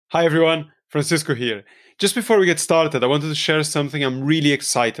Hi everyone, Francisco here. Just before we get started, I wanted to share something I'm really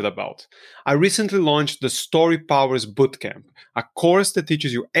excited about. I recently launched the Story Powers Bootcamp, a course that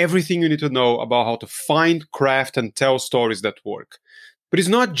teaches you everything you need to know about how to find, craft, and tell stories that work. But it's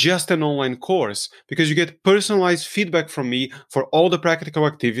not just an online course, because you get personalized feedback from me for all the practical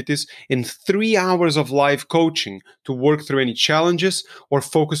activities and 3 hours of live coaching to work through any challenges or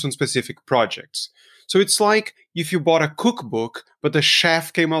focus on specific projects. So it's like if you bought a cookbook, but the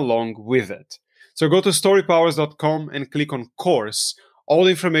chef came along with it. So go to storypowers.com and click on course. All the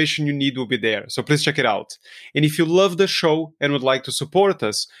information you need will be there. So please check it out. And if you love the show and would like to support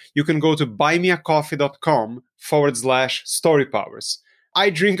us, you can go to buymeacoffee.com/storypowers. I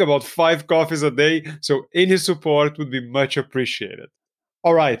drink about 5 coffees a day, so any support would be much appreciated.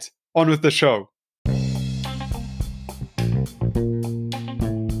 All right, on with the show.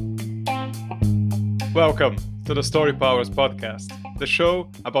 Welcome to the Story Powers podcast, the show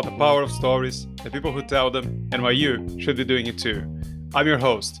about the power of stories, the people who tell them, and why you should be doing it too. I'm your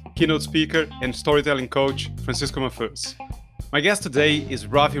host, keynote speaker, and storytelling coach, Francisco Mafuz. My guest today is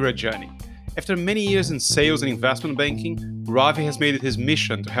Ravi Rajani. After many years in sales and investment banking, Ravi has made it his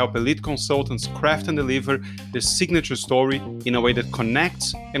mission to help elite consultants craft and deliver their signature story in a way that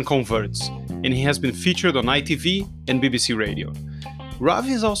connects and converts, and he has been featured on ITV and BBC Radio.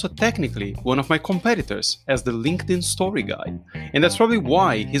 Ravi is also technically one of my competitors as the LinkedIn story guy, and that's probably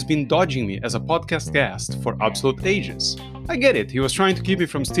why he's been dodging me as a podcast guest for absolute ages. I get it, he was trying to keep me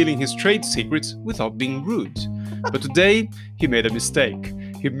from stealing his trade secrets without being rude. But today, he made a mistake.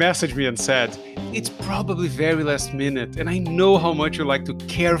 He messaged me and said, "It's probably very last minute, and I know how much you like to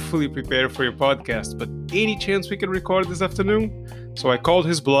carefully prepare for your podcast, but any chance we can record this afternoon?" So I called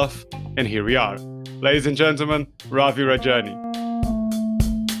his bluff, and here we are. Ladies and gentlemen, Ravi Rajani.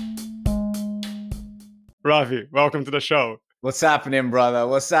 Ravi, welcome to the show. What's happening, brother?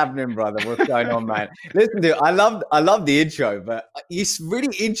 What's going on, man? Listen, dude, I love the intro, but it's really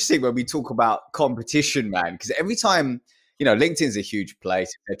interesting when we talk about competition, man, because every time, LinkedIn's a huge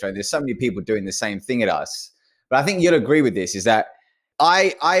place, etc. And there's so many people doing the same thing at us. But I think you'll agree with this, is that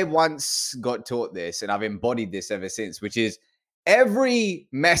I once got taught this, and I've embodied this ever since, which is every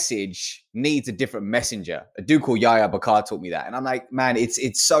message needs a different messenger. A dude called Yahya Bakar taught me that. And I'm like, man,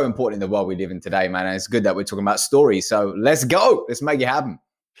 it's so important in the world we live in today, man. And it's good that we're talking about stories. So let's go. Let's make it happen.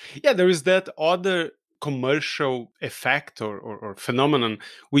 Yeah, there is that other commercial effect or phenomenon,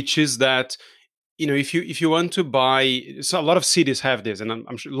 which is that, if you want to buy, so a lot of cities have this, and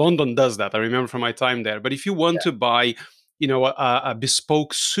I'm sure London does that. I remember from my time there. But if you want to buy, a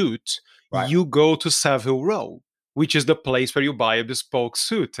bespoke suit, Right. You go to Savile Row, which is the place where you buy a bespoke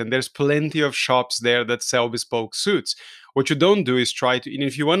suit. And there's plenty of shops there that sell bespoke suits. What you don't do is try to,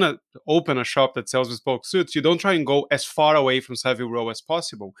 if you want to open a shop that sells bespoke suits, you don't try and go as far away from Savile Row as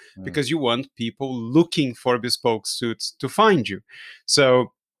possible, because you want people looking for bespoke suits to find you.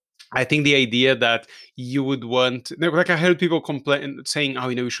 So I think the idea that you would want, like I heard people complain, saying, "Oh,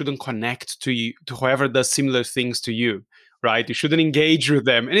 you shouldn't connect to whoever does similar things to you, right? You shouldn't engage with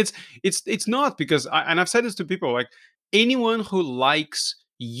them." And it's not, because and I've said this to people, like, anyone who likes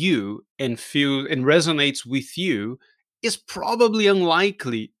you and feels and resonates with you is probably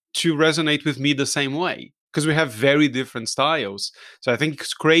unlikely to resonate with me the same way, because we have very different styles. So I think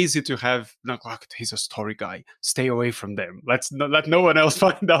it's crazy to have, like, he's a story guy, stay away from them. Let no one else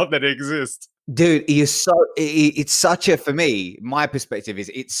find out that it exists. Dude, it's such a, for me, my perspective is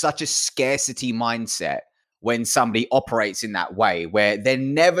it's such a scarcity mindset when somebody operates in that way, where they're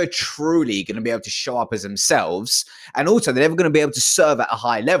never truly going to be able to show up as themselves. And also they're never going to be able to serve at a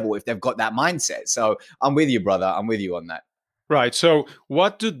high level if they've got that mindset. So I'm with you, brother. I'm with you on that. Right. So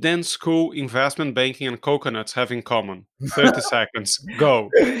what do dance school, investment banking, and coconuts have in common? 30 seconds.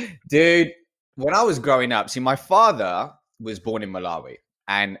 Go. Dude, when I was growing up, see, my father was born in Malawi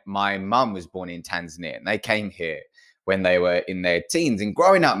and my mum was born in Tanzania. And they came here when they were in their teens. And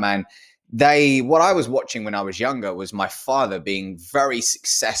growing up, man, what I was watching when I was younger was my father being very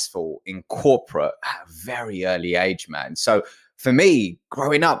successful in corporate at a very early age, man. So for me,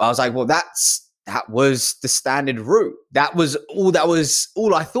 growing up, I was like, well, that was the standard route. That was all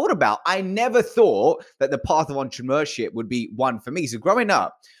I thought about. I never thought that the path of entrepreneurship would be one for me. So growing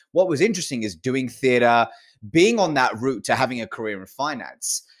up, what was interesting is doing theater, being on that route to having a career in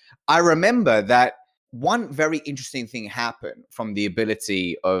finance. I remember that one very interesting thing happened from the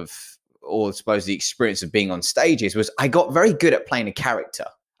ability of, or I suppose the experience of being on stages, was I got very good at playing a character.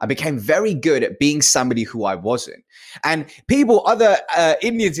 I became very good at being somebody who I wasn't. And other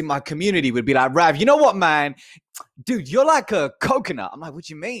Indians in my community would be like, "Rav, you know what, man? Dude, you're like a coconut." I'm like, "What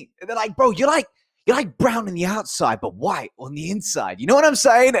do you mean?" And they're like, "Bro, you're like you're like brown on the outside, but white on the inside. You know what I'm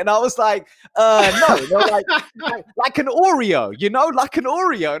saying? And I was like, no, they're like an Oreo, like an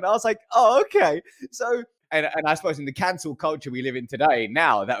Oreo. And I was like, oh, okay. So, and I suppose in the cancel culture we live in today,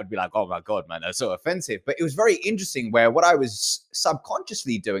 now that would be like, oh my God, man, that's so offensive. But it was very interesting where what I was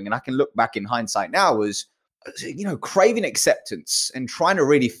subconsciously doing, and I can look back in hindsight now, was craving acceptance and trying to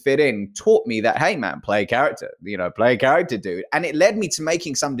really fit in taught me that, hey, man, play a character, dude. And it led me to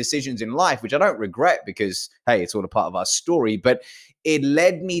making some decisions in life, which I don't regret because, hey, it's all a part of our story. But it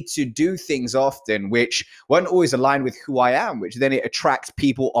led me to do things often which weren't always aligned with who I am, which then it attracts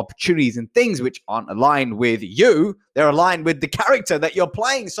people, opportunities, and things which aren't aligned with you. They're aligned with the character that you're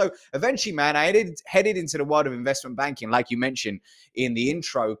playing. So eventually, man, I headed into the world of investment banking, like you mentioned in the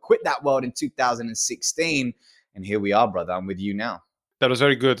intro, quit that world in 2016. And here we are, brother. I'm with you now. That was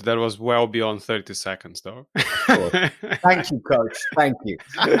very good. That was well beyond 30 seconds, though. Thank you, coach. Thank you.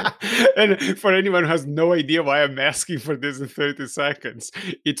 And for anyone who has no idea why I'm asking for this in 30 seconds,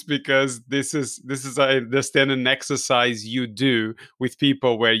 it's because this is I understand an exercise you do with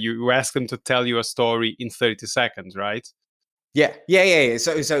people where you ask them to tell you a story in 30 seconds, right? Yeah.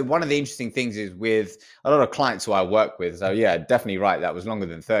 So one of the interesting things is with a lot of clients who I work with. So yeah, definitely right. That was longer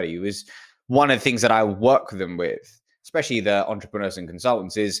than 30. It was one of the things that I work them with, especially the entrepreneurs and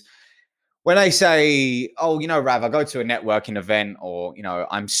consultants, is when they say, oh, Rav, I go to a networking event, or,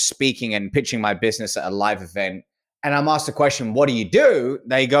 I'm speaking and pitching my business at a live event, and I'm asked the question, what do you do?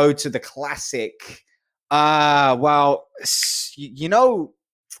 They go to the classic, well,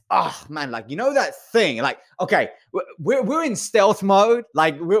 oh man, like, that thing, like, okay, we're in stealth mode.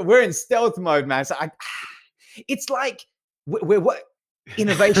 Like we're in stealth mode, man. So it's like we're what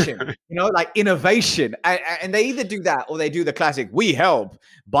innovation, like innovation. And they either do that or they do the classic, we help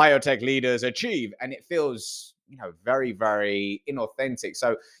biotech leaders achieve. And it feels, very, very inauthentic.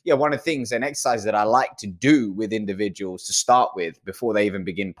 So yeah, one of the things and exercises that I like to do with individuals to start with before they even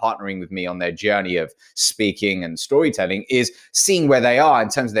begin partnering with me on their journey of speaking and storytelling is seeing where they are in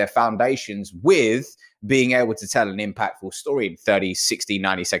terms of their foundations with being able to tell an impactful story in 30, 60,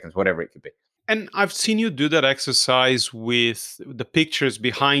 90 seconds, whatever it could be. And I've seen you do that exercise with the pictures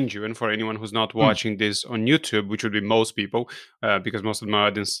behind you. And for anyone who's not watching this on YouTube, which would be most people, because most of my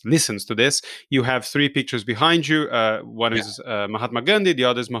audience listens to this, you have three pictures behind you. One is Mahatma Gandhi, the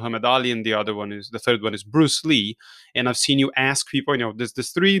other is Muhammad Ali, and the third one is Bruce Lee. And I've seen you ask people,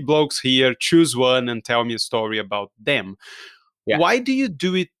 there's three blokes here, choose one and tell me a story about them. Yeah. Why do you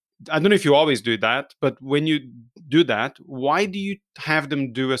do it? I don't know if you always do that, but when you do that, why do you have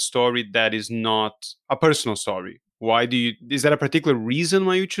them do a story that is not a personal story? Is there a particular reason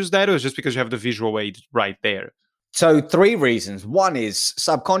why you choose that, or is it just because you have the visual aid right there? So 3 reasons. One is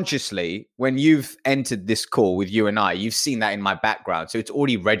subconsciously, when you've entered this call with you and I, you've seen that in my background. So it's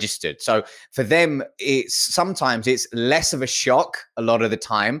already registered. So for them, sometimes it's less of a shock a lot of the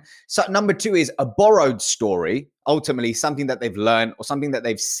time. So number 2 is a borrowed story, ultimately something that they've learned or something that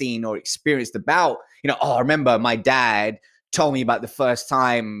they've seen or experienced about, I remember my dad told me about the first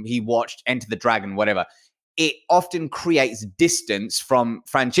time he watched Enter the Dragon, whatever. It often creates distance from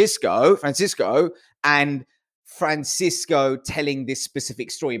Francisco and Francisco telling this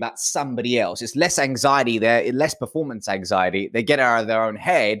specific story about somebody else. It's less anxiety there, less performance anxiety. They get out of their own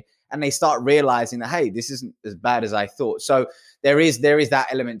head and they start realizing that, hey, this isn't as bad as I thought. So there is that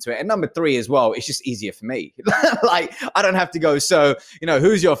element to it. And number 3 as well, it's just easier for me. Like, I don't have to go, so,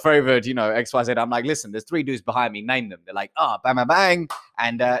 who's your favorite, XYZ? I'm like, listen, there's 3 dudes behind me, name them. They're like, bang, bang, bang.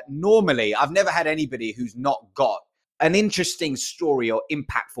 And normally, I've never had anybody who's not got an interesting story or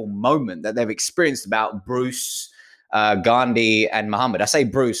impactful moment that they've experienced about Bruce, Gandhi, and Muhammad. I say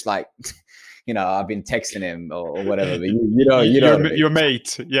Bruce like, I've been texting him or whatever. But your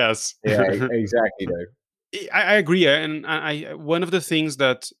mate, yes. Yeah, exactly. Though. I agree, and one of the things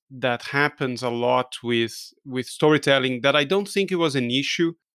that happens a lot with storytelling that I don't think it was an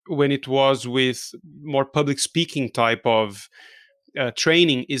issue when it was with more public speaking type of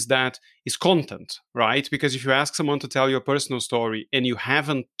training is content, right? Because if you ask someone to tell you a personal story and you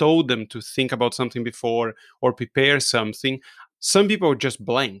haven't told them to think about something before or prepare something, some people just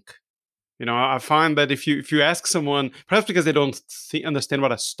blank. I find that if you ask someone, perhaps because they don't understand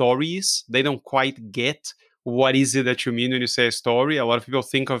what a story is, they don't quite get what is it that you mean when you say a story. A lot of people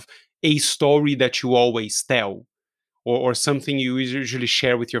think of a story that you always tell, or something you usually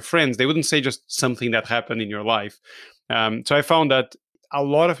share with your friends. They wouldn't say just something that happened in your life. So I found that a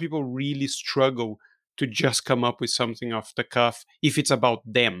lot of people really struggle to just come up with something off the cuff if it's about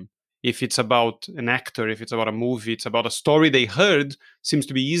them. If it's about an actor, if it's about a movie, it's about a story they heard, seems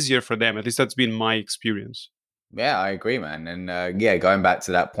to be easier for them. At least that's been my experience. Yeah, I agree, man. And yeah, going back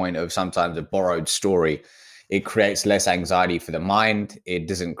to that point of sometimes a borrowed story, it creates less anxiety for the mind. It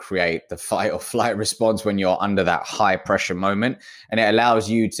doesn't create the fight or flight response when you're under that high pressure moment. And it allows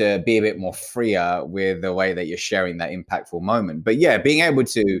you to be a bit more freer with the way that you're sharing that impactful moment. But yeah, being able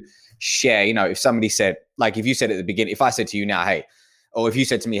to share, if somebody said, like if you said at the beginning, if I said to you now, hey, or if you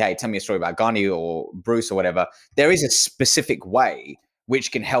said to me, hey, tell me a story about Ghani or Bruce or whatever, there is a specific way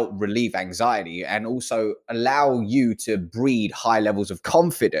which can help relieve anxiety and also allow you to breed high levels of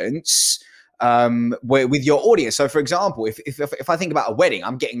confidence with your audience. So, for example, if I think about a wedding,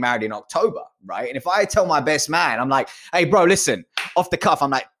 I'm getting married in October, right? And if I tell my best man, I'm like, hey, bro, listen, off the cuff,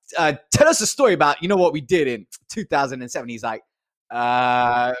 I'm like, tell us a story about, what we did in 2007. He's like, okay.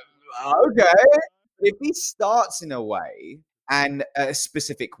 If he starts in a way and a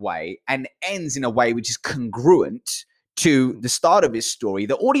specific way and ends in a way which is congruent to the start of his story,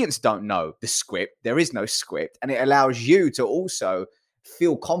 the audience don't know the script. There is no script. And it allows you to also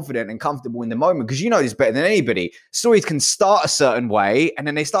feel confident and comfortable in the moment because you know this better than anybody. Stories can start a certain way and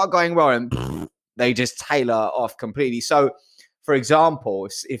then they start going well and they just tailor off completely. So, for example,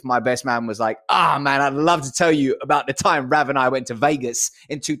 if my best man was like, man, I'd love to tell you about the time Rav and I went to Vegas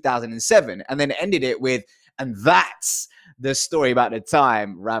in 2007, and then ended it with, and that's the story about the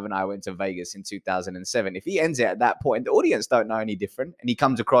time Rav and I went to Vegas in 2007. If he ends it at that point, the audience don't know any different, and he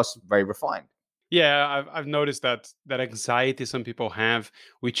comes across very refined. Yeah, I've noticed that anxiety some people have,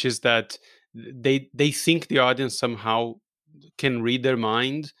 which is that they think the audience somehow can read their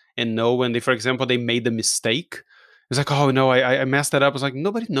mind and know when they, for example, they made a mistake. It's like, oh no, I messed that up. It's like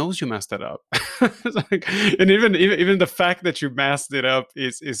nobody knows you messed that up. It's like, and even the fact that you messed it up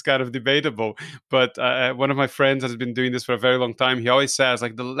is kind of debatable. But one of my friends has been doing this for a very long time. He always says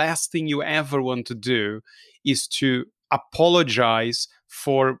like the last thing you ever want to do is to apologize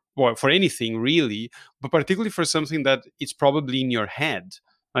for anything really, but particularly for something that it's probably in your head.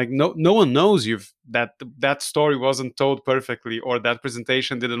 Like no one knows you've that story wasn't told perfectly or that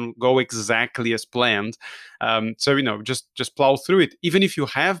presentation didn't go exactly as planned. So just plow through it. Even if you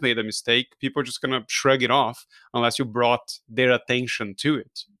have made a mistake, people are just gonna shrug it off unless you brought their attention to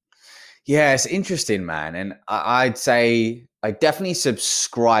it. Yeah, it's interesting, man. And I'd say I definitely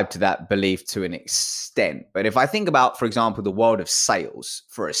subscribe to that belief to an extent. But if I think about, for example, the world of sales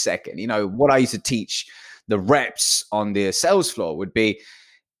for a second, what I used to teach the reps on the sales floor would be,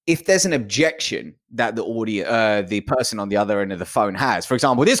 if there's an objection that the person on the other end of the phone has, for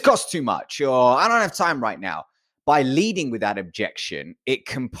example, this costs too much, or I don't have time right now. By leading with that objection, it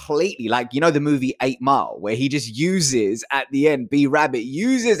completely, like, the movie 8 Mile, where he just uses at the end, B Rabbit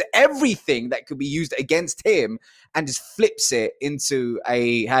uses everything that could be used against him and just flips it into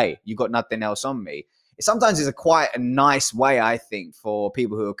a, hey, you got nothing else on me. Sometimes it's quite a nice way, I think, for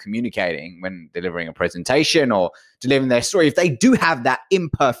people who are communicating when delivering a presentation or delivering their story. If they do have that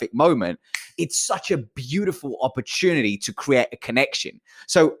imperfect moment, it's such a beautiful opportunity to create a connection.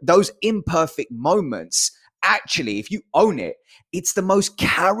 So those imperfect moments, actually, if you own it, it's the most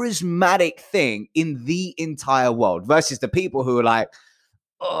charismatic thing in the entire world versus the people who are like,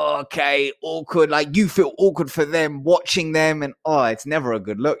 oh, okay, awkward. Like you feel awkward for them watching them and it's never a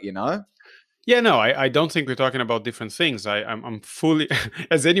good look, Yeah, no, I don't think we're talking about different things. I'm fully,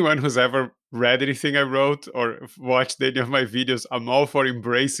 as anyone who's ever read anything I wrote or watched any of my videos, I'm all for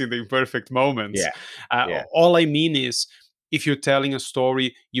embracing the imperfect moments. Yeah. Yeah. All I mean is, if you're telling a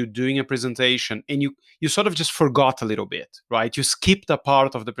story, you're doing a presentation, and you sort of just forgot a little bit, right? You skipped a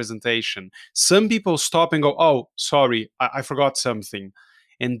part of the presentation. Some people stop and go, "Oh, sorry, I forgot something."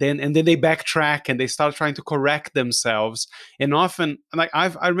 And then they backtrack and they start trying to correct themselves. And often, like I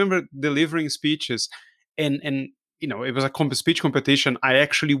remember delivering speeches, and it was a speech competition. I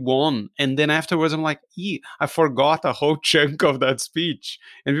actually won, and then afterwards I'm like, I forgot a whole chunk of that speech,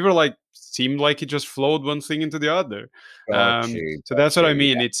 and people are like, seemed like it just flowed one thing into the other. Got you. So that's what I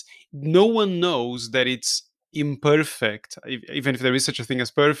mean. Yeah. It's no one knows that it's imperfect, even if there is such a thing as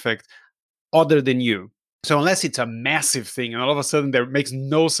perfect, other than you. So unless it's a massive thing and all of a sudden there makes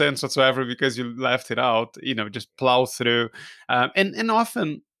no sense whatsoever because you left it out, just plow through. And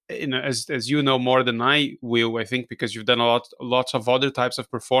often, as you know more than I will, I think, because you've done lots of other types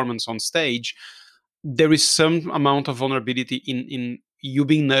of performance on stage, there is some amount of vulnerability in you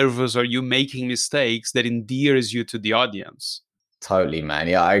being nervous or you making mistakes that endears you to the audience. Totally, man.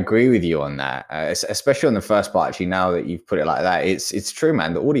 Yeah, I agree with you on that. Especially on the first part. Actually, now that you've put it like that, it's true,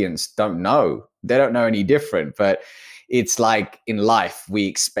 man. The audience don't know. They don't know any different. But it's like in life, we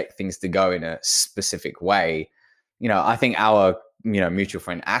expect things to go in a specific way. I think our mutual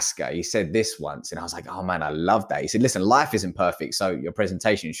friend Asker, he said this once, and I was like, oh man, I love that. He said, listen, life isn't perfect, so your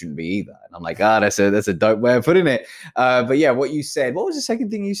presentation shouldn't be either. And I'm like, that's a dope way of putting it. But yeah, what you said, what was the second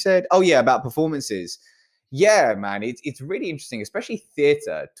thing you said? Oh yeah, about performances. Yeah, man, it's really interesting, especially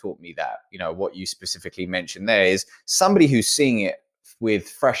theater taught me that. What you specifically mentioned there is somebody who's seeing it with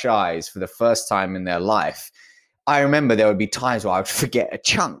fresh eyes for the first time in their life. I remember there would be times where I would forget a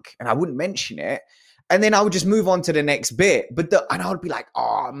chunk and I wouldn't mention it. And then I would just move on to the next bit. And I would be like,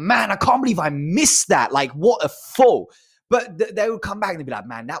 oh man, I can't believe I missed that. Like, what a fool. But they would come back and they'd be like,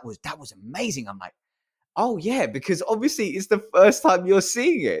 man, that was amazing. I'm like, oh yeah, because obviously it's the first time you're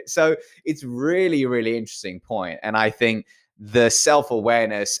seeing it. So it's really, really interesting point. And I think the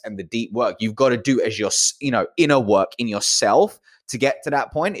self-awareness and the deep work you've got to do as your, inner work in yourself to get to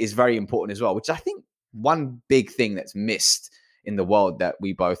that point is very important as well, which I think one big thing that's missed in the world that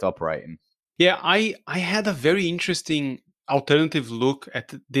we both operate in. Yeah, I had a very interesting alternative look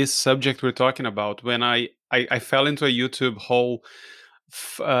at this subject we're talking about when I fell into a YouTube hole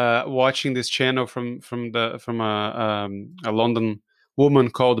watching this channel from a London woman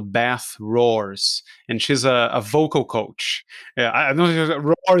called Beth Roars, and she's a vocal coach. Yeah, I don't know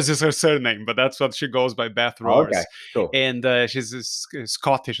if Roars is her surname, but that's what she goes by, Beth Oh, okay, Roars. cool. And she's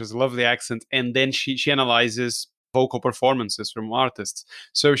Scottish, has a lovely accent, and then she analyzes vocal performances from artists.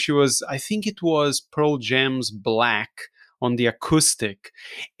 So she was, I think it was Pearl Jam's Black on the acoustic,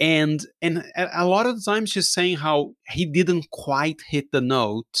 and a lot of the times she's saying how he didn't quite hit the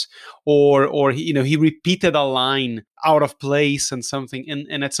note, or he repeated a line out of place and something,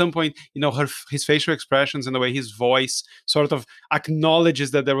 and at some point, his facial expressions and the way his voice sort of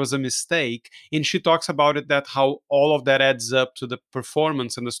acknowledges that there was a mistake, and she talks about it, that how all of that adds up to the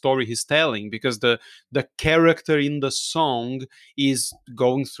performance and the story he's telling, because the character in the song is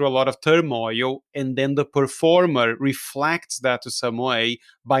going through a lot of turmoil, and then the performer reflects that to some way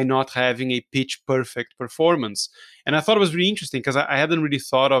by not having a pitch perfect performance. And I thought it was really interesting because I hadn't really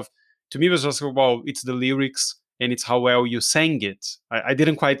thought of, to me it was just, well, it's the lyrics and it's how well you sang it. I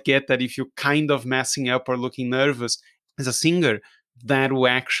didn't quite get that if you're kind of messing up or looking nervous as a singer, that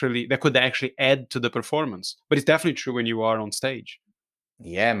could actually add to the performance. But it's definitely true when you are on stage.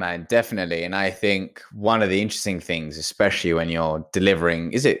 Yeah, man, definitely. And I think one of the interesting things, especially when you're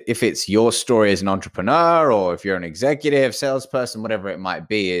delivering, if it's your story as an entrepreneur or if you're an executive, salesperson, whatever it might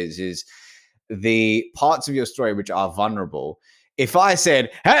be, is the parts of your story which are vulnerable. If I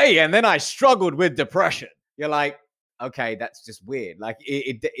said, hey, and then I struggled with depression, you're like, okay, that's just weird. Like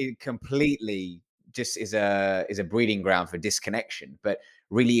it completely just is a breeding ground for disconnection. But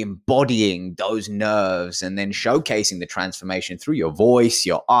really embodying those nerves and then showcasing the transformation through your voice,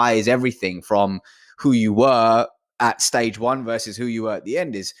 your eyes, everything from who you were at stage one versus who you were at the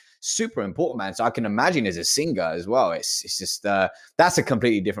end is super important, man. So I can imagine as a singer as well, it's just that's a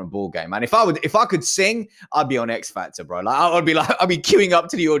completely different ball game, man. If I could sing, I'd be on X Factor, bro. I'd be queuing up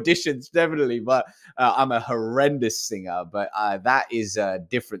to the auditions, definitely. But I'm a horrendous singer. But that is a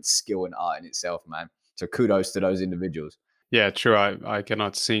different skill and art in itself, man. So kudos to those individuals. Yeah, true. I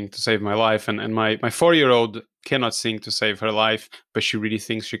cannot sing to save my life. And my 4-year-old cannot sing to save her life, but she really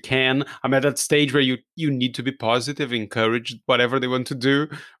thinks she can. I'm at that stage where you need to be positive, encourage whatever they want to do,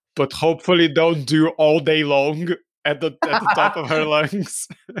 but hopefully don't do all day long at the top of her lungs.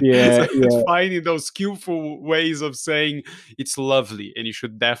 Yeah, So it's finding those skillful ways of saying it's lovely and you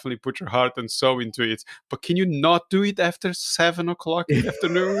should definitely put your heart and soul into it. But can you not do it after 7 o'clock in the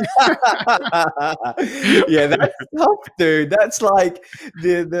afternoon? Yeah, that's tough, dude. That's like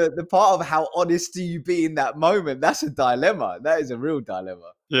the part of how honest do you be in that moment. That's a dilemma. That is a real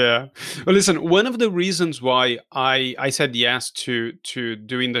dilemma. Yeah. Well, listen, one of the reasons why I said yes to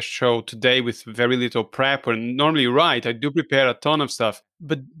doing the show today with very little prep, and normally, right, I do prepare a ton of stuff,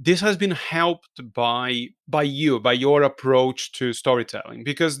 but this has been helped by your approach to storytelling,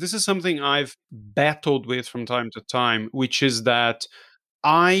 because this is something I've battled with from time to time, which is that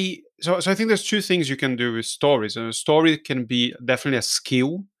so I think there's two things you can do with stories. And a story can be definitely a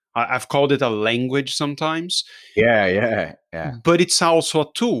skill. I've called it a language sometimes, Yeah. but it's also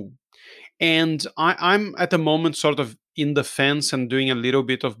a tool. And I'm at the moment sort of in the fence and doing a little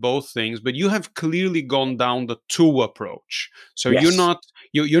bit of both things, but you have clearly gone down the tool approach. So Yes.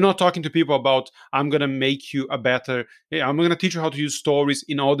 you're not talking to people about, I'm gonna make you a better, I'm gonna teach you how to use stories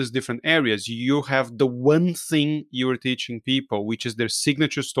in all these different areas. You have the one thing you're teaching people, which is their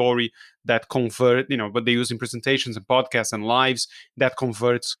signature story that what they use in presentations and podcasts and lives that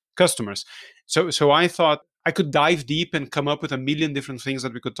converts customers. So I thought I could dive deep and come up with a million different things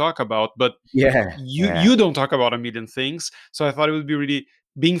that we could talk about, but Yeah. you don't talk about a million things. So I thought it would be really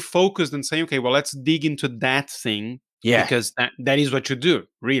being focused and saying, okay, well, let's dig into that thing Yeah. because that is what you do,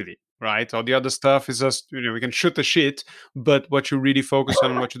 really, right? All the other stuff is just, we can shoot the shit, but what you really focus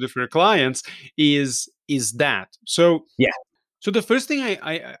on and what you do for your clients is that. So Yeah. so the first thing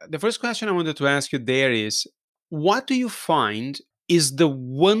the first question I wanted to ask you there is, what do you find is the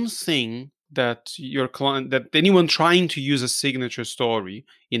one thing that your client, that anyone trying to use a signature story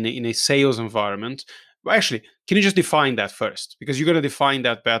in a sales environment, well, actually, can you just define that first? Because you're going to define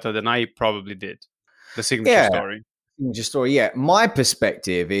that better than I probably did, the signature Yeah. story. Your story. Yeah. My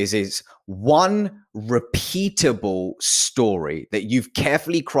perspective is one repeatable story that you've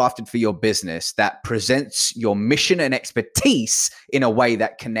carefully crafted for your business that presents your mission and expertise in a way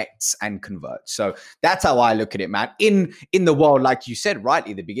that connects and converts. So that's how I look at it, man. In the world, like you said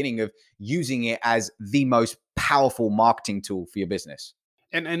rightly at the beginning, of using it as the most powerful marketing tool for your business.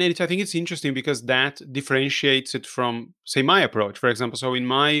 And I think it's interesting because that differentiates it from, say, my approach. For example, so in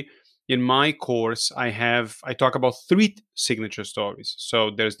my course, I talk about three signature stories. So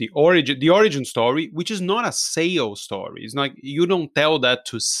there's the origin story, which is not a sales story. It's not, you don't tell that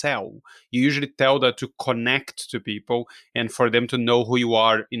to sell. You usually tell that to connect to people and for them to know who you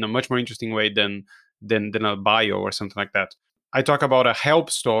are in a much more interesting way than a bio or something like that. I talk about a help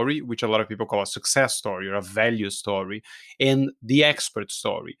story, which a lot of people call a success story or a value story, and the expert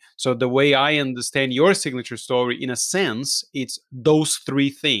story. So the way I understand your signature story, in a sense, it's those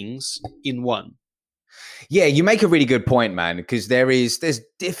three things in one. Yeah, you make a really good point, man, because there's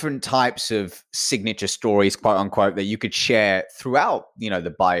different types of signature stories, quote unquote, that you could share throughout,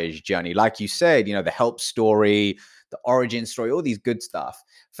 the buyer's journey. Like you said, the help story, the origin story, all these good stuff.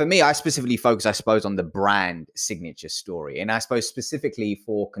 For me, I specifically focus, I suppose, on the brand signature story. And I suppose specifically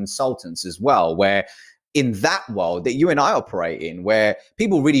for consultants as well, where in that world that you and I operate in, where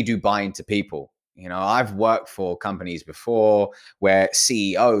people really do buy into people. I've worked for companies before where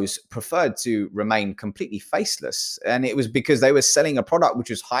CEOs preferred to remain completely faceless. And it was because they were selling a product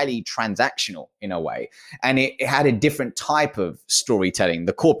which was highly transactional in a way. And it had a different type of storytelling,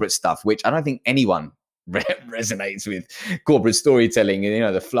 the corporate stuff, which I don't think anyone resonates with corporate storytelling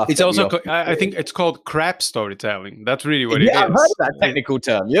and, the fluff. It's also, I think it's called crap storytelling. That's really what it Yeah, is. I've heard of that technical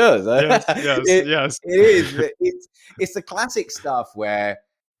term. Yes, Yes. it is. It's the classic stuff where,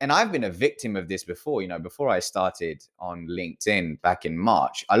 and I've been a victim of this before. Before I started on LinkedIn back in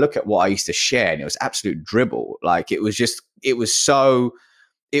March, I look at what I used to share, and it was absolute dribble. Like it was just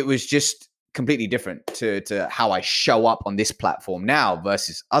completely different to how I show up on this platform now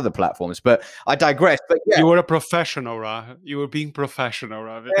versus other platforms. But I digress. But yeah, you were a professional, Ravi. You were being professional,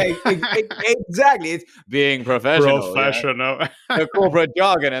 Ravi. Exactly, it's being professional. Professional. The corporate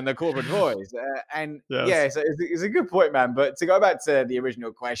jargon and the corporate voice, and Yes. yeah, so it's a good point, man. But to go back to the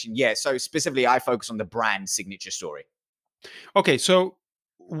original question, yeah. So specifically, I focus on the brand signature story. Okay, so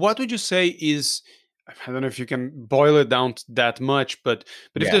what would you say is, I don't know if you can boil it down to that much, but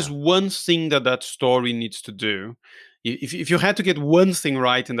if Yeah. there's one thing that story needs to do, if you had to get one thing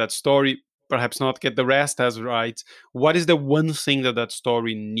right in that story, perhaps not get the rest as right, what is the one thing that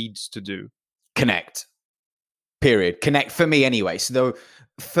story needs to do? Connect. Period. Connect for me anyway. So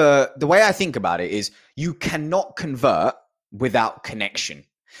for the way I think about it is you cannot convert without connection.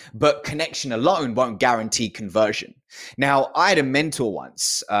 But connection alone won't guarantee conversion. Now, I had a mentor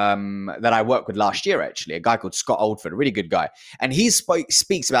once that I worked with last year, actually, a guy called Scott Oldford, a really good guy. And he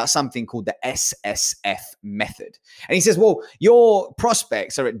speaks about something called the SSF method. And he says, well, your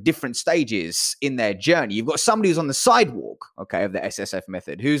prospects are at different stages in their journey. You've got somebody who's on the sidewalk, okay, of the SSF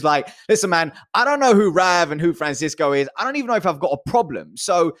method, who's like, listen, man, I don't know who Rav and who Francisco is. I don't even know if I've got a problem.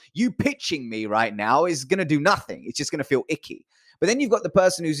 So you pitching me right now is going to do nothing. It's just going to feel icky. But then you've got the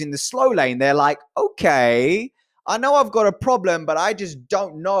person who's in the slow lane. They're like, okay, I know I've got a problem, but I just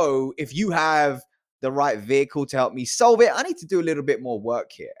don't know if you have the right vehicle to help me solve it. I need to do a little bit more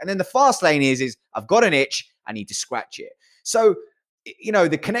work here. And then the fast lane is I've got an itch. I need to scratch it. So,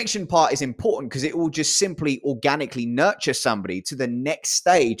 the connection part is important because it will just simply organically nurture somebody to the next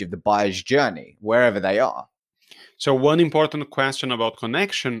stage of the buyer's journey, wherever they are. So one important question about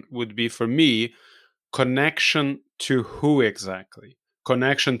connection would be, for me, connection to who exactly?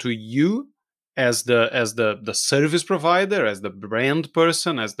 Connection to you as the service provider, as the brand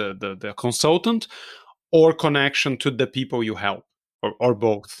person, as the consultant, or connection to the people you help, or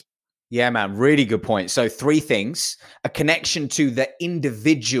both? Yeah, man, really good point. So 3 things: a connection to the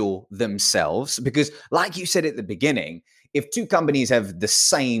individual themselves, because like you said at the beginning, if 2 companies have the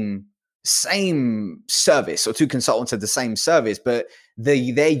same service, or 2 consultants have the same service, but their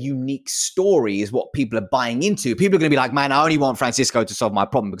unique story is what people are buying into, people are going to be like, man, I only want Francisco to solve my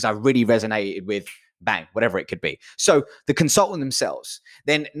problem because I really resonated with bang, whatever it could be. So the consultant themselves.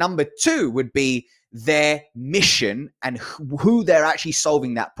 Then number 2 would be their mission and who they're actually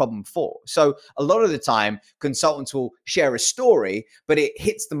solving that problem for. So a lot of the time, consultants will share a story, but it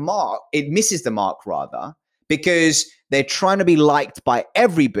misses the mark rather, because they're trying to be liked by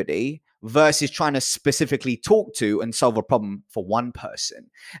everybody versus trying to specifically talk to and solve a problem for one person.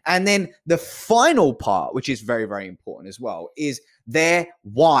 And then the final part, which is very, very important as well, is their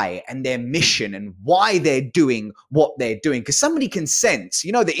why and their mission and why they're doing what they're doing. Because somebody can sense,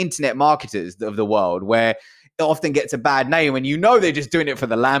 the internet marketers of the world, where it often gets a bad name when they're just doing it for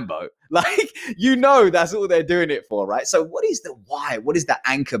the Lambo. Like, that's all they're doing it for, right? So what is the why? What is the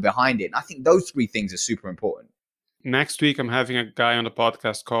anchor behind it? And I think those three things are super important. Next week, I'm having a guy on the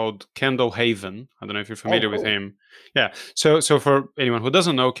podcast called Kendall Haven. I don't know if you're familiar with him. Yeah. So for anyone who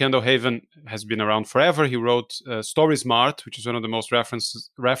doesn't know, Kendall Haven has been around forever. He wrote Story Smart, which is one of the most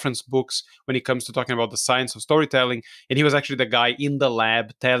referenced books when it comes to talking about the science of storytelling. And he was actually the guy in the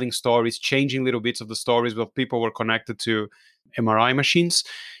lab telling stories, changing little bits of the stories while people were connected to MRI machines.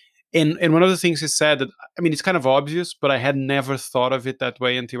 And one of the things he said that, it's kind of obvious, but I had never thought of it that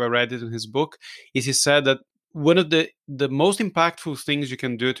way until I read it in his book, is he said that one of the most impactful things you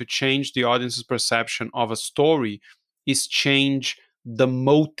can do to change the audience's perception of a story is change the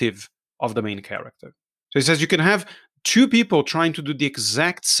motive of the main character. So he says you can have two people trying to do the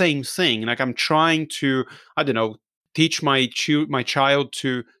exact same thing. Like, I'm trying to, teach my child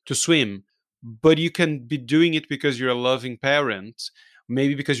to swim, but you can be doing it because you're a loving parent,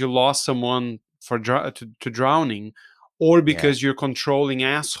 maybe because you lost someone to drowning, or because you're a controlling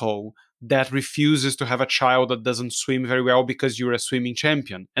asshole that refuses to have a child that doesn't swim very well because you're a swimming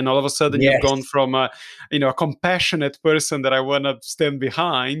champion. And all of a sudden you've gone from a compassionate person that I want to stand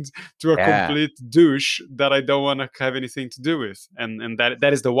behind to a complete douche that I don't want to have anything to do with. And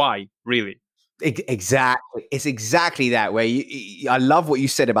that is the why, really. Exactly. It's exactly that way. I love what you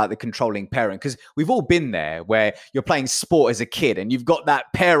said about the controlling parent, because we've all been there where you're playing sport as a kid and you've got that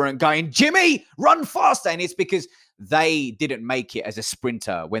parent going, Jimmy, run faster. And it's because they didn't make it as a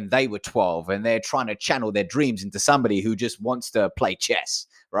sprinter when they were 12 and they're trying to channel their dreams into somebody who just wants to play chess,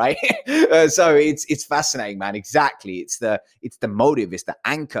 right? So it's fascinating, man. Exactly. It's the motive, it's the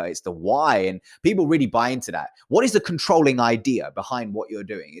anchor, it's the why. And people really buy into that. What is the controlling idea behind what you're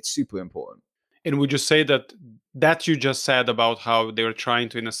doing? It's super important. And would you say that you just said about how they were trying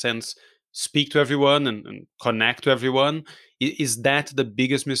to, in a sense, speak to everyone and connect to everyone, is that the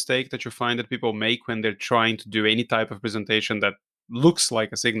biggest mistake that you find that people make when they're trying to do any type of presentation that looks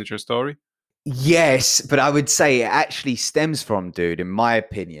like a signature story? Yes, but I would say it actually stems from, dude, in my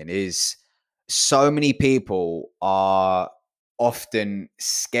opinion, is so many people are often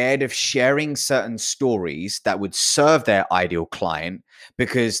scared of sharing certain stories that would serve their ideal client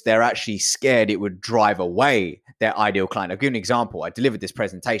because they're actually scared it would drive away their ideal client. I'll give you an example. I delivered this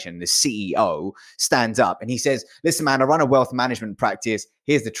presentation. The CEO stands up and he says, listen, man, I run a wealth management practice.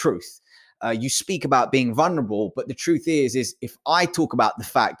 Here's the truth. You speak about being vulnerable, but the truth is if I talk about the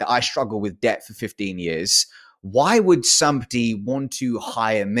fact that I struggle with debt for 15 years, why would somebody want to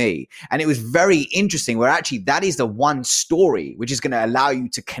hire me? And it was very interesting where actually that is the one story which is going to allow you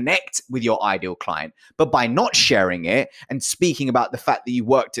to connect with your ideal client. But by not sharing it and speaking about the fact that you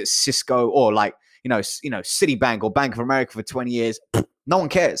worked at Cisco or Citibank or Bank of America for 20 years, no one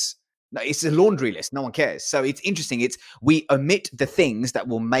cares. No, it's a laundry list. No one cares. So it's interesting. We omit the things that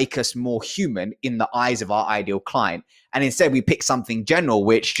will make us more human in the eyes of our ideal client. And instead we pick something general,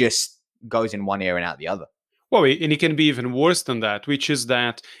 which just goes in one ear and out the other. Well, and it can be even worse than that, which is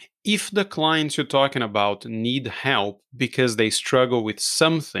that if the clients you're talking about need help because they struggle with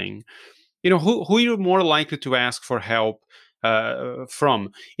something, who you're more likely to ask for help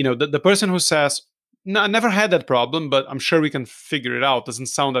from? The person who says, no, I never had that problem, but I'm sure we can figure it out. Doesn't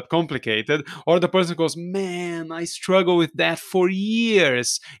sound that complicated. Or the person goes, man, I struggle with that for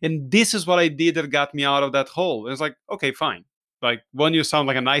years. And this is what I did that got me out of that hole. And it's like, okay, fine. Like, one, you sound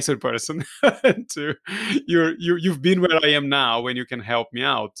like a nicer person. And two, you've been where I am now when you can help me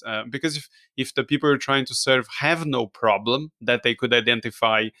out. Because if the people you're trying to serve have no problem that they could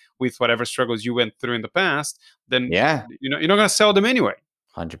identify with whatever struggles you went through in the past, then you're not going to sell them anyway.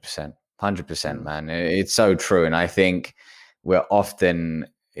 100%. 100%, man. It's so true. And I think we're often,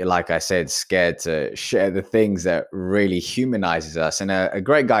 like I said, scared to share the things that really humanizes us. And a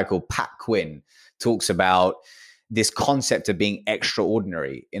great guy called Pat Quinn talks about this concept of being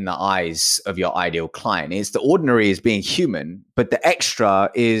extraordinary in the eyes of your ideal client. It's the ordinary is being human, but the extra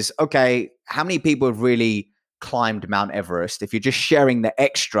is, okay, how many people have really climbed Mount Everest? If you're just sharing the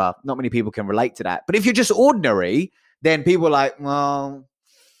extra, not many people can relate to that. But if you're just ordinary, then people are like, well,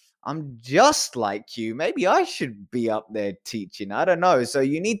 I'm just like you. Maybe I should be up there teaching. I don't know. So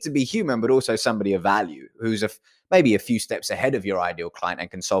you need to be human, but also somebody of value who's maybe a few steps ahead of your ideal client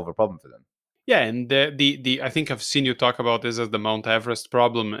and can solve a problem for them. Yeah, and the I think I've seen you talk about this as the Mount Everest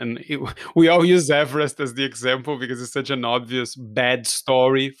problem, and we all use Everest as the example because it's such an obvious bad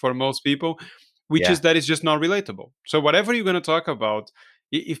story for most people, which Yeah. is that it's just not relatable. So whatever you're going to talk about,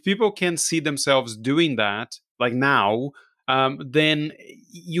 if people can see themselves doing that, like now, then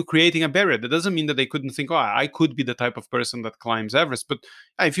you're creating a barrier. That doesn't mean that they couldn't think, oh, I could be the type of person that climbs Everest. But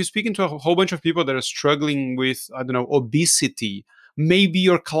if you're speaking to a whole bunch of people that are struggling with, I don't know, obesity, maybe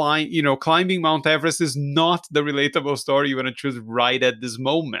your climbing Mount Everest is not the relatable story you want to choose right at this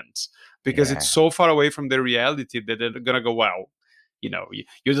moment because it's Yeah. so far away from their reality that they're gonna go, well,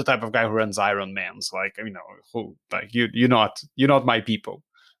 you're the type of guy who runs Ironmans, like, who, like, you're not my people.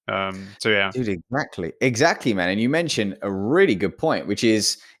 So yeah. Dude, exactly, man. And you mentioned a really good point, which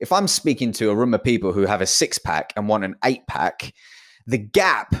is if I'm speaking to a room of people who have a 6-pack and want an 8-pack, the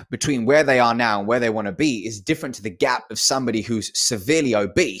gap between where they are now and where they want to be is different to the gap of somebody who's severely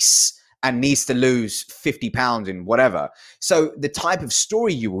obese and needs to lose 50 pounds in whatever. So the type of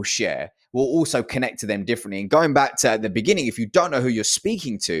story you will share will also connect to them differently. And going back to the beginning, if you don't know who you're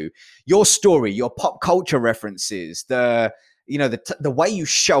speaking to, your story, your pop culture references, the way you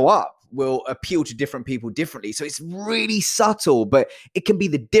show up will appeal to different people differently. So it's really subtle, but it can be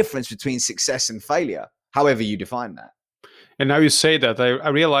the difference between success and failure, however you define that. And now you say that, I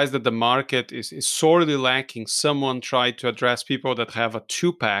realize that the market is sorely lacking. Someone tried to address people that have a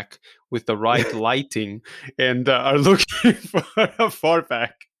 2-pack with the right lighting and are looking for a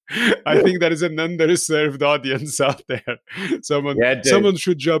 4-pack. I think that is an underserved audience out there. Someone, Yeah, dude. someone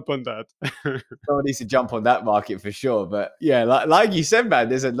should jump on that. Someone needs to jump on that market for sure. But yeah, like you said, man,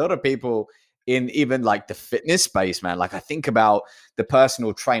 there's a lot of people in even like the fitness space, man. Like I think about the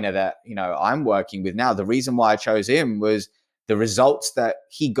personal trainer that, I'm working with now. The reason why I chose him was the results that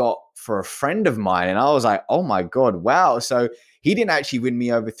he got for a friend of mine. And I was like, oh my God, wow. So he didn't actually win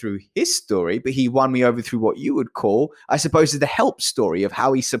me over through his story, but he won me over through what you would call, I suppose, is the help story of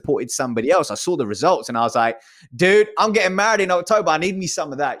how he supported somebody else. I saw the results and I was like, dude, I'm getting married in October. I need me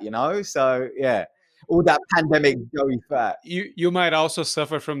some of that, So yeah, all that pandemic Joey fat. You might also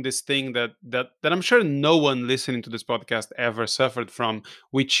suffer from this thing that I'm sure no one listening to this podcast ever suffered from,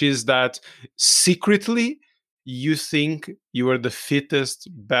 which is that secretly you think you are the fittest,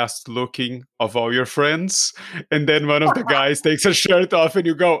 best looking of all your friends, and then one of the guys takes a shirt off, and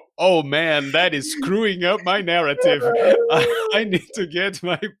you go, "Oh man, that is screwing up my narrative. I need to get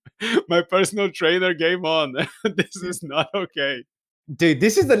my personal trainer game on. This is not okay." Dude,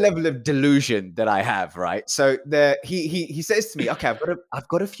 this is the level of delusion that I have, right? So he says to me, "Okay, I've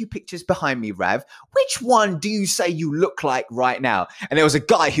got a few pictures behind me, Rav. Which one do you say you look like right now?" And there was a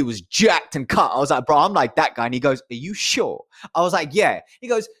guy who was jacked and cut. I was like, "Bro, I'm like that guy." And he goes, "Are you sure?" I was like, "Yeah." He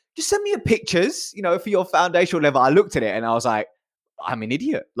goes, "Just send me your pictures, for your foundational level." I looked at it and I was like, I'm an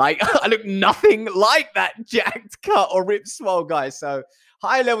idiot. Like I look nothing like that jacked, cut, or ripped swole guy. So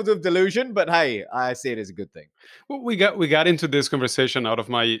high levels of delusion, but hey, I see it as a good thing. Well, we got into this conversation out of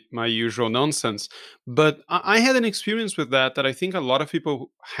my usual nonsense, but I had an experience with that I think a lot of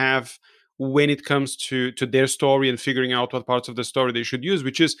people have when it comes to their story and figuring out what parts of the story they should use.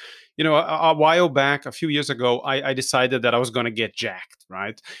 Which is, a while back, a few years ago, I decided that I was going to get jacked,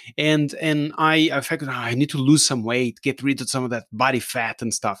 right? And I figured, I need to lose some weight, get rid of some of that body fat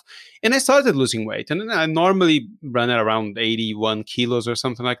and stuff. And I started losing weight, and I normally run at around 81 kilos or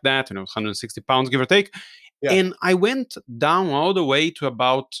something like that, 160 pounds, give or take. Yeah. And I went down all the way to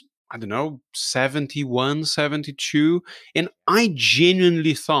about, I don't know, 71, 72. And I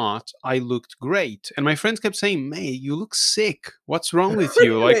genuinely thought I looked great. And my friends kept saying, "Man, you look sick. What's wrong with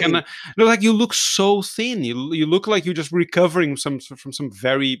you?" Like, and Really? like, you look so thin. You look like you're just recovering from some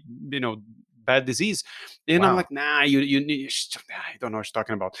very, bad disease. And I'm Wow. like, nah, I don't know what you're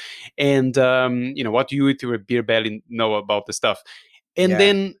talking about. And, what do you with your beer belly know about the stuff? And Yeah.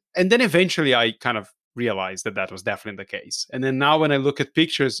 then eventually I kind of realized that was definitely the case. And then now when I look at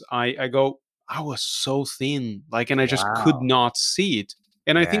pictures, I go, I was so thin, like, and I just could Wow. not see it.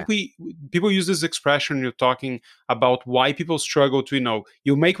 And I Yeah. think people use this expression, you're talking about why people struggle to,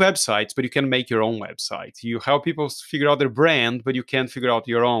 you make websites, but you can make your own website. You help people figure out their brand, but you can't figure out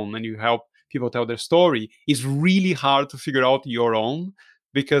your own. And you help people tell their story. It's really hard to figure out your own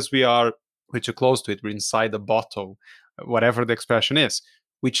because we're too close to it. We're inside the bottle, whatever the expression is.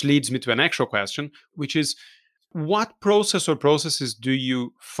 Which leads me to an actual question, which is, what process or processes do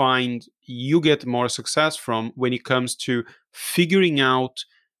you find you get more success from when it comes to figuring out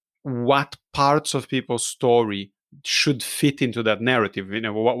what parts of people's story should fit into that narrative?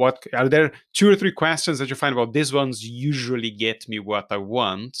 What are there 2 or 3 questions that you find about these ones usually get me what I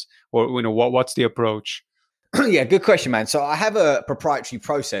want, or what's the approach? Yeah, good question, man. So I have a proprietary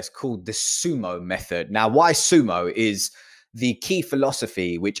process called the sumo method. Now, why sumo is the key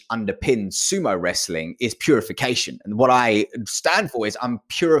philosophy which underpins sumo wrestling is purification. And what I stand for is I'm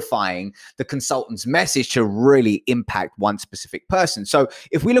purifying the consultant's message to really impact one specific person. So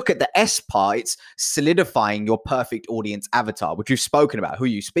if we look at the S part, it's solidifying your perfect audience avatar, which we've spoken about, who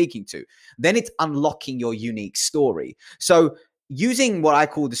you're speaking to. Then it's unlocking your unique story. So using what I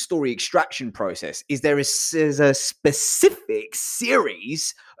call the story extraction process there is a specific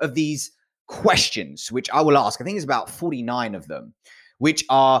series of these questions, which I will ask. I think it's about 49 of them, which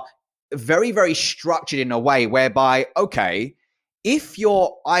are very, very structured in a way whereby, okay, if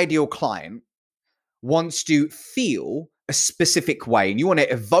your ideal client wants to feel a specific way and you want to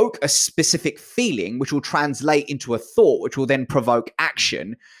evoke a specific feeling, which will translate into a thought, which will then provoke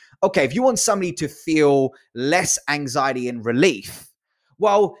action. Okay, if you want somebody to feel less anxiety and relief,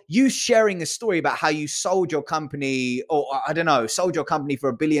 well, you sharing a story about how you sold your company, or I don't know, sold your company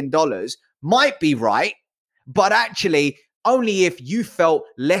for $1 billion might be right, but actually only if you felt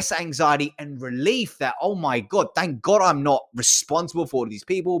less anxiety and relief that, oh my God, thank God I'm not responsible for all these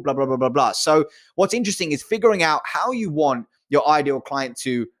people, blah, blah, blah, blah, blah. So what's interesting is figuring out how you want your ideal client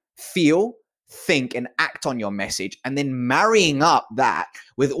to feel, think, and act on your message, and then marrying up that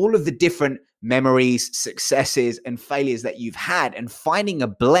with all of the different memories, successes, and failures that you've had, and finding a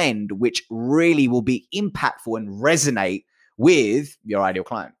blend which really will be impactful and resonate with your ideal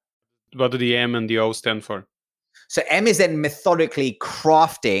client. What do the M and the O stand for? So M is then methodically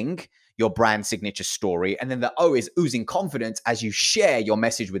crafting your brand signature story. And then the O is oozing confidence as you share your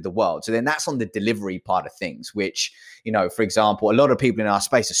message with the world. So then that's on the delivery part of things, which, for example, a lot of people in our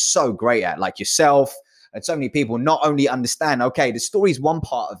space are so great at, like yourself, and so many people not only understand, okay, the story is one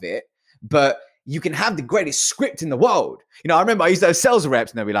part of it, but you can have the greatest script in the world. I remember I used to have sales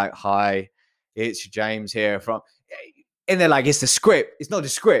reps and they'll be like, hi, it's James here from, and they're like, it's the script. It's not the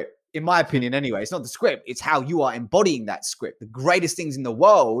script. In my opinion, anyway, it's not the script. It's how you are embodying that script. The greatest things in the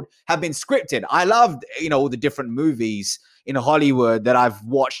world have been scripted. I loved, all the different movies in Hollywood that I've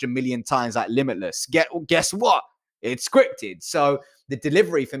watched a million times, like Limitless. Guess what? It's scripted. So the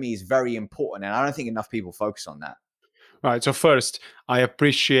delivery for me is very important. And I don't think enough people focus on that. All right. So first, I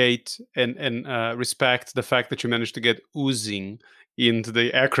appreciate and respect the fact that you managed to get oozing into the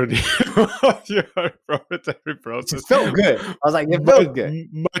acronym of your proprietary process. It felt good. I was like, it felt good.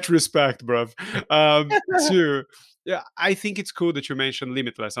 Much respect, bruv. Two, yeah, I think it's cool that you mentioned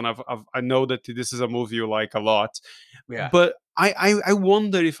Limitless, and I know that this is a movie you like a lot. Yeah. But I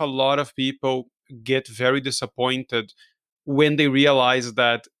wonder if a lot of people get very disappointed when they realize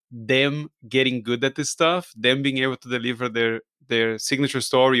that them getting good at this stuff, them being able to deliver their signature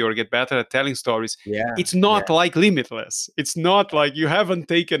story or get better at telling stories, it's not like Limitless. It's not like you haven't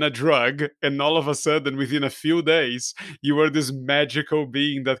taken a drug and all of a sudden within a few days you are this magical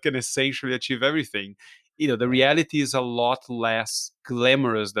being that can essentially achieve everything. The reality is a lot less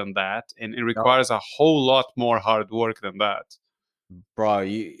glamorous than that, and it requires a whole lot more hard work than that. Bro,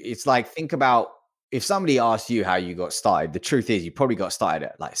 it's like, think about, if somebody asked you how you got started, the truth is you probably got started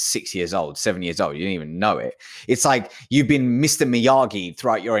at like 6 years old, 7 years old. You didn't even know it. It's like you've been Mr. Miyagi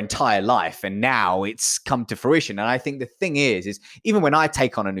throughout your entire life, and now it's come to fruition. And I think the thing is even when I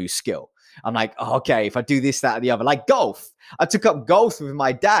take on a new skill, I'm like, oh, okay, if I do this, that, or the other, like golf. I took up golf with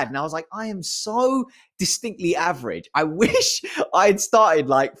my dad and I was like, I am so distinctly average. I wish I had started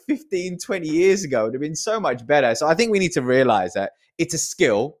like 15, 20 years ago. It would have been so much better. So I think we need to realize that it's a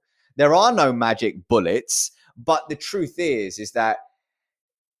skill. There are no magic bullets, but the truth is that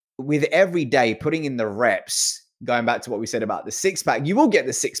with every day putting in the reps, going back to what we said about the six pack, you will get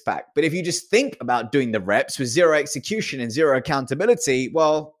the six pack. But if you just think about doing the reps with zero execution and zero accountability,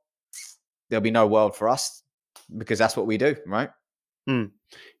 well, there'll be no world for us, because that's what we do, right?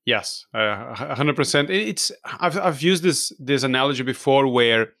 Yes, 100%. I've used this analogy before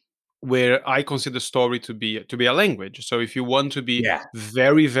where I consider story to be a language. So if you want to be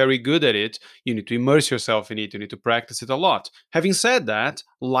very, very good at it, you need to immerse yourself in it. You need to practice it a lot. Having said that,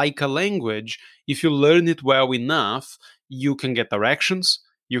 like a language, if you learn it well enough, you can get directions,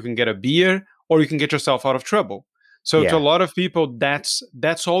 you can get a beer, or you can get yourself out of trouble. So to a lot of people, that's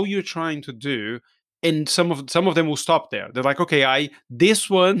all you're trying to do. And some of them will stop there. They're like, okay, this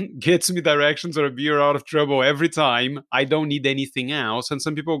one gets me directions or a beer out of trouble every time. I don't need anything else. And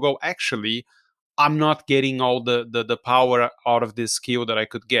some people go, actually, I'm not getting all the power out of this skill that I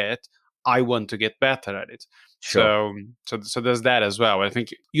could get. I want to get better at it. Sure. So there's that as well. I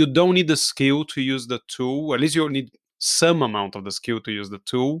think you don't need the skill to use the tool, or at least you need some amount of the skill to use the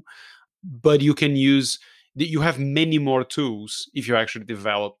tool, but you have many more tools if you actually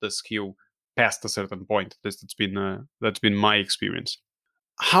develop the skill past a certain point. That's been my experience.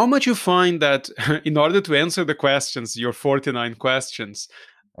 How much you find that in order to answer the questions, your 49 questions,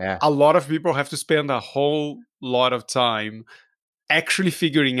 Yeah. a lot of people have to spend a whole lot of time actually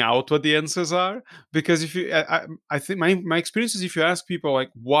figuring out what the answers are? Because if you I think my experience is, if you ask people like,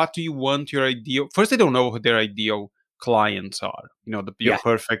 what do you want your ideal, first they don't know who their ideal clients are, your Yeah.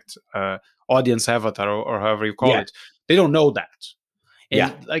 perfect audience avatar, or however you call Yeah. it. They don't know that.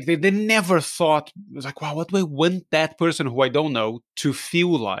 Yeah. And like they never thought, it was like, wow, what do I want that person who I don't know to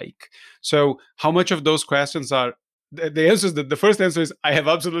feel like? So how much of those questions are the answers? The first answer is, I have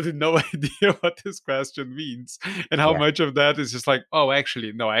absolutely no idea what this question means. And how Yeah. much of that is just like, oh,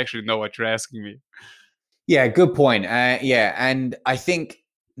 actually, no, I actually know what you're asking me. Yeah, good point. Yeah, and I think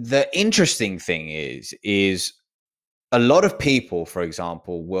the interesting thing is a lot of people, for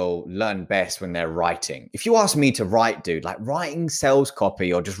example, will learn best when they're writing. If you ask me to write, dude, like writing sales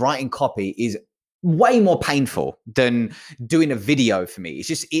copy or just writing copy is way more painful than doing a video for me. It's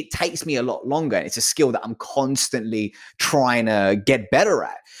just, it takes me a lot longer. It's a skill that I'm constantly trying to get better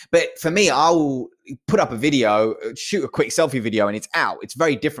at. But for me, I will put up a video, shoot a quick selfie video, and it's out. It's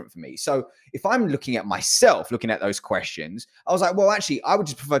very different for me. So if I'm looking at myself, looking at those questions, I was like, well, actually, I would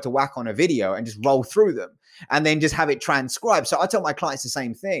just prefer to whack on a video and just roll through them and then just have it transcribed. So I tell my clients the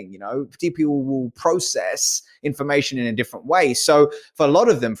same thing. People will process information in a different way. So for a lot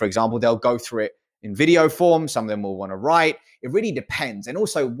of them, for example, they'll go through it in video form. Some of them will want to write. It really depends. And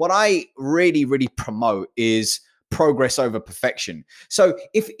also what I really, really promote is progress over perfection. So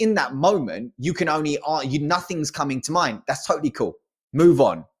if in that moment you can only nothing's coming to mind, that's totally cool. Move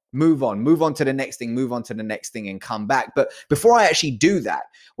on to the next thing, move on to the next thing and come back. But before I actually do that,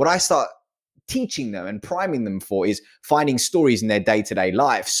 what I start teaching them and priming them for is finding stories in their day-to-day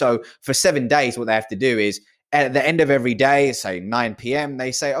life. So for 7 days, what they have to do is at the end of every day, say 9 p.m.,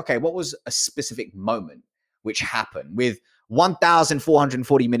 they say, okay, what was a specific moment which happened? With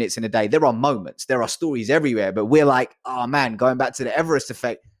 1,440 minutes in a day, there are moments, there are stories everywhere, but we're like, oh man, going back to the Everest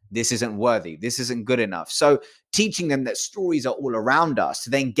effect, this isn't worthy, this isn't good enough. So teaching them that stories are all around us to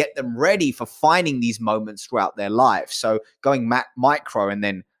then get them ready for finding these moments throughout their life. So going micro and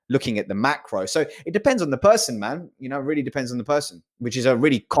then looking at the macro. So it depends on the person, man. It really depends on the person, which is a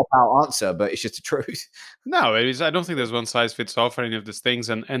really cop-out answer, but it's just the truth. No, it is. I don't think there's one size fits all for any of these things.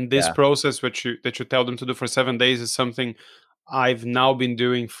 And this Yeah. process that you tell them to do for 7 days is something I've now been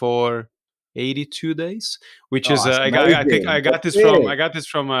doing for 82 days, which Oh, is that's I think amazing. I got That's this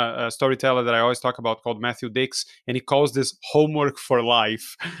from it. a storyteller that I always talk about called Matthew Dix, and he calls this homework for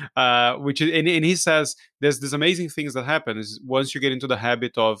life, which is, and he says there's these amazing things that happen is once you get into the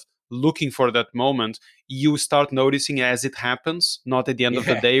habit of looking for that moment, you start noticing as it happens, not at the end of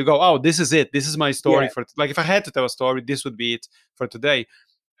the Yeah. day. You go, oh, this is it. This is my Yeah. story for like if I had to tell a story, this would be it for today.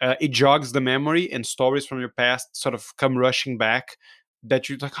 It jogs the memory, and stories from your past sort of come rushing back that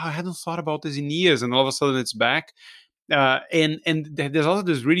you're like, oh, I hadn't thought about this in years, and all of a sudden it's back. And there's also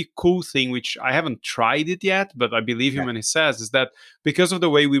this really cool thing, which I haven't tried it yet, but I believe him Yeah. when he says, is that because of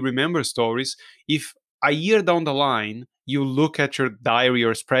the way we remember stories, if a year down the line you look at your diary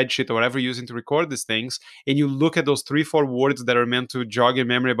or spreadsheet or whatever you're using to record these things, and you look at those 3-4 words that are meant to jog your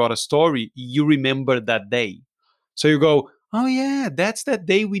memory about a story, you remember that day. So you go, oh yeah, that's that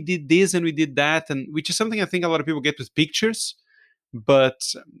day we did this and we did that, and which is something I think a lot of people get with pictures, but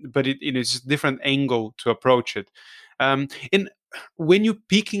it's a different angle to approach it. And when you're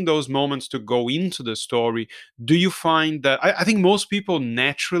picking those moments to go into the story, do you find that I think most people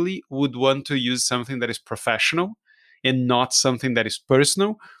naturally would want to use something that is professional and not something that is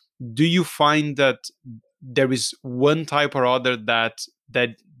personal? Do you find that there is one type or other that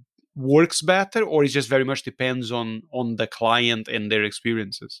works better, or it just very much depends on the client and their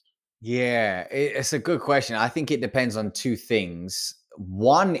experiences? Yeah, it's a good question. I think it depends on two things.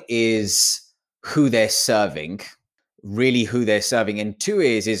 One is who they're serving, really who they're serving, and two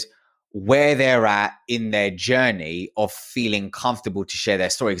is where they're at in their journey of feeling comfortable to share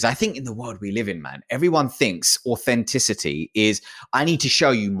their story. Because I think in the world we live in, man, everyone thinks authenticity is I need to show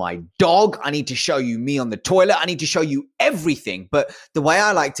you my dog, I need to show you me on the toilet, I need to show you everything. But the way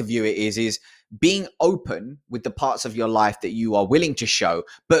I like to view it is being open with the parts of your life that you are willing to show,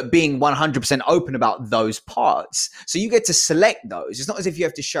 but being 100% open about those parts. So you get to select those. It's not as if you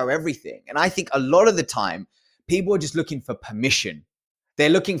have to show everything. And I think a lot of the time, people are just looking for permission. They're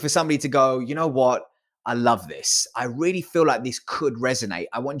looking for somebody to go, you know what? I love this. I really feel like this could resonate.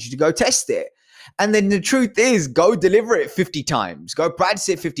 I want you to go test it. And then the truth is, go deliver it 50 times, go practice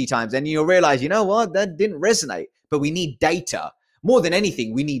it 50 times, and you'll realize, you know what, that didn't resonate. But we need data. More than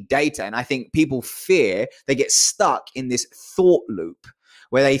anything, we need data. And I think people fear, they get stuck in this thought loop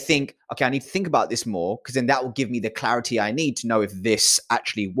where they think, okay, I need to think about this more because then that will give me the clarity I need to know if this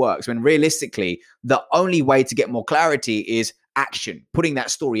actually works. When realistically, the only way to get more clarity is action, putting that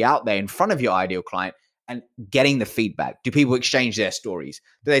story out there in front of your ideal client and getting the feedback. Do people exchange their stories?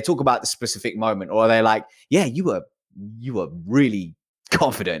 Do they talk about the specific moment, or are they like, yeah, you were really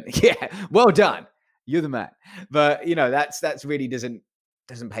confident. Yeah, well done. You're the man. But that's really doesn't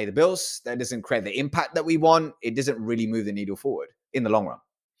pay the bills. That doesn't create the impact that we want. It doesn't really move the needle forward in the long run.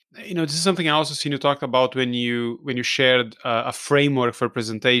 This is something I also seen you talked about when you shared a framework for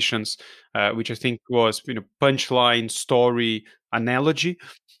presentations, which I think was punchline, story, analogy.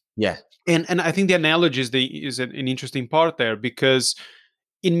 Yeah. And I think the analogy is an interesting part there, because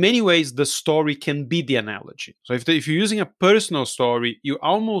in many ways the story can be the analogy. So if you're using a personal story, you're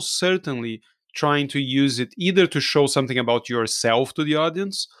almost certainly trying to use it either to show something about yourself to the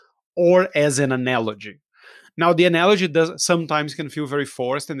audience or as an analogy. Now, the analogy does sometimes can feel very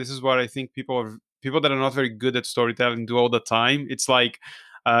forced, and this is what I think people that are not very good at storytelling do all the time. It's like,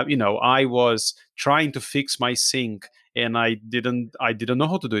 I was trying to fix my sink and I didn't know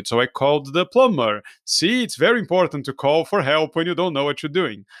how to do it, so I called the plumber. See, it's very important to call for help when you don't know what you're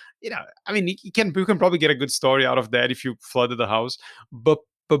doing. I mean, you can probably get a good story out of that if you flooded the house, but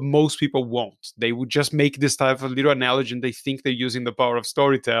most people won't. They would just make this type of little analogy, and they think they're using the power of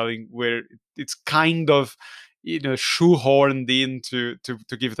storytelling, where it's kind of shoehorned in to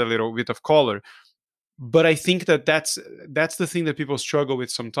give it a little bit of color. But I think that's the thing that people struggle with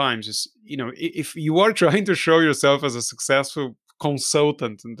sometimes is, if you are trying to show yourself as a successful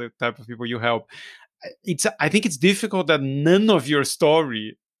consultant and the type of people you help, I think it's difficult that none of your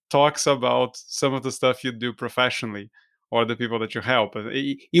story talks about some of the stuff you do professionally or the people that you help.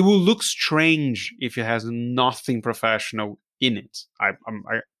 It will look strange if it has nothing professional in it.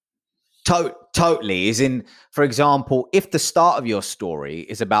 Totally. Is in, for example, if the start of your story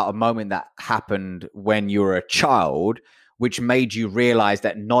is about a moment that happened when you were a child, which made you realize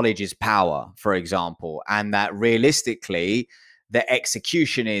that knowledge is power, for example, and that realistically the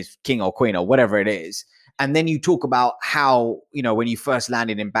execution is king or queen or whatever it is. And then you talk about how, when you first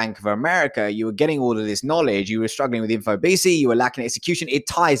landed in Bank of America, you were getting all of this knowledge, you were struggling with infobc, you were lacking execution. It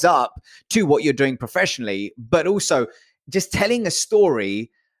ties up to what you're doing professionally, but also just telling a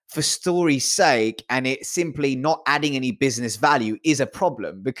story for story's sake and it simply not adding any business value is a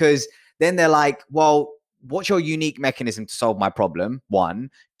problem, because then they're like, well, what's your unique mechanism to solve my problem? One.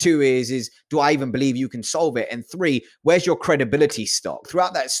 Two is do I even believe you can solve it? And three, where's your credibility stock?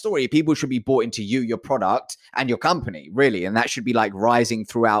 Throughout that story, people should be bought into you, your product, and your company, really. And that should be like rising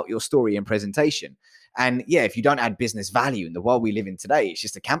throughout your story and presentation. And yeah, if you don't add business value in the world we live in today, it's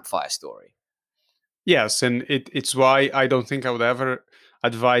just a campfire story. Yes, and it's why I don't think I would ever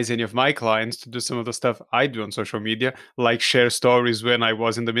advise any of my clients to do some of the stuff I do on social media, like share stories when I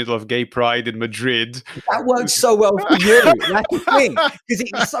was in the middle of gay pride in Madrid. That works so well for you. That's the thing, because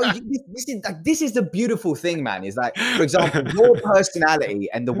it's so. This is the beautiful thing, man. Is like, for example, your personality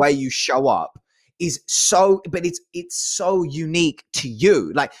and the way you show up is so, but it's so unique to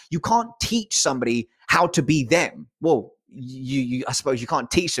you. Like, you can't teach somebody how to be them. Well, you I suppose you can't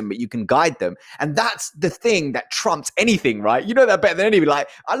teach them, but you can guide them, and that's the thing that trumps anything, right? You know that better than anybody. Like,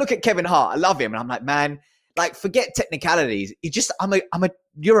 I look at Kevin Hart, I love him, and I'm like, man, like, forget technicalities. It just,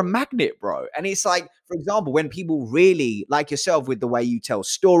 you're a magnet, bro. And it's like, for example, when people really like yourself with the way you tell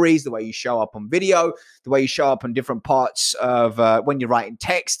stories, the way you show up on video, the way you show up on different parts of when you're writing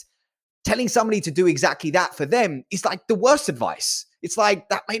text, telling somebody to do exactly that for them is like the worst advice. It's like,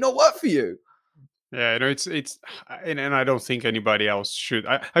 that may not work for you. Yeah, it's and I don't think anybody else should.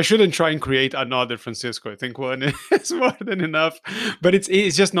 I shouldn't try and create another Francisco. I think one is more than enough. But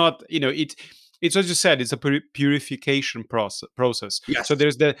it's just not. It's as you said. It's a purification process. Yes. So there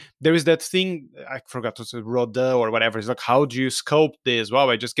is that thing. I forgot to say Rodin or whatever. It's like, how do you sculpt this? Wow,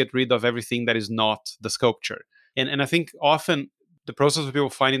 I just get rid of everything that is not the sculpture. And I think often the process of people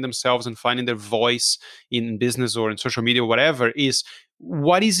finding themselves and finding their voice in business or in social media or whatever is,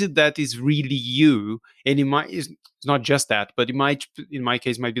 what is it that is really you? And it's not just that, but it might, in my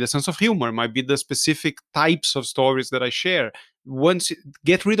case, might be the sense of humor, might be the specific types of stories that I share. Once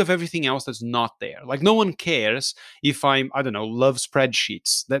get rid of everything else that's not there. Like, no one cares if I don't know, love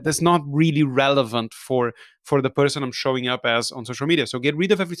spreadsheets. That's not really relevant for the person I'm showing up as on social media. So get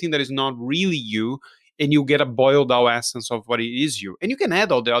rid of everything that is not really you, and you get a boiled out essence of what it is you. And you can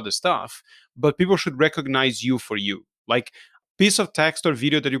add all the other stuff, but people should recognize you for you. Like, piece of text or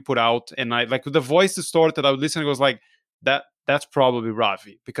video that you put out, and I like with the voice distorted, I would listen and goes like that's probably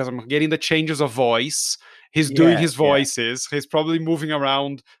Ravi, because I'm getting the changes of voice. He's doing Yeah, his yeah, voices. He's probably moving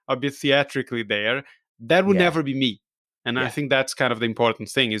around a bit theatrically there. That would yeah, never be me. And I yeah, think that's kind of the important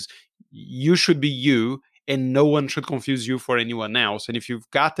thing is you should be you, and no one should confuse you for anyone else. And if you've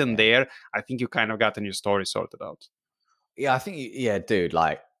gotten yeah. there, I think you kind of gotten your story sorted out. Yeah, I think yeah, dude,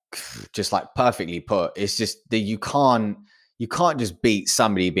 like just like perfectly put. It's just that you can't just beat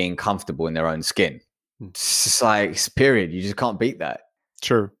somebody being comfortable in their own skin. Mm. It's just like it's period. You just can't beat that.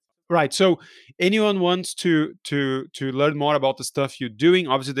 Sure. Right. So anyone wants to learn more about the stuff you're doing,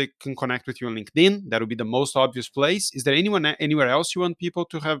 obviously they can connect with you on LinkedIn. That would be the most obvious place. Is there anyone anywhere else you want people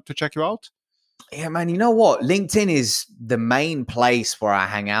to have to check you out? Yeah, man, you know what? LinkedIn is the main place where I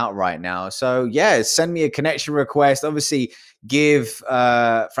hang out right now. So yeah, send me a connection request. Obviously, give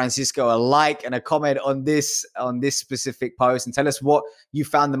Francisco a like and a comment on this specific post, and tell us what you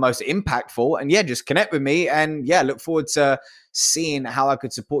found the most impactful. And yeah, just connect with me. And yeah, look forward to seeing how I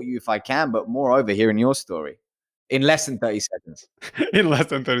could support you if I can. But moreover, hearing your story in less than 30 seconds. In less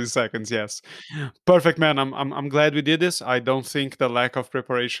than 30 seconds, yes. Perfect, man. I'm glad we did this. I don't think the lack of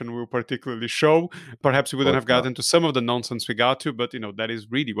preparation will particularly show. Perhaps we Of wouldn't course have not. gotten to some of the nonsense we got to, but that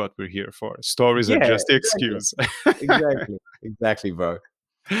is really what we're here for. Stories are Yeah, just the exactly, excuse. exactly, bro.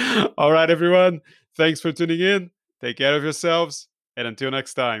 All right, everyone. Thanks for tuning in. Take care of yourselves, and until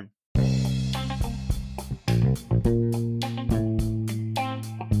next time.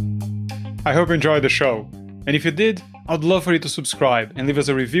 I hope you enjoyed the show. And if you did, I'd love for you to subscribe and leave us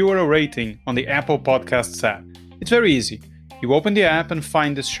a review or a rating on the Apple Podcasts app. It's very easy. You open the app and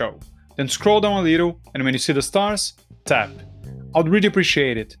find this show. Then scroll down a little, and when you see the stars, tap. I'd really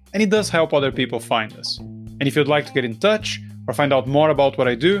appreciate it, and it does help other people find us. And if you'd like to get in touch or find out more about what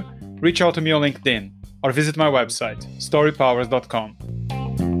I do, reach out to me on LinkedIn or visit my website, storypowers.com.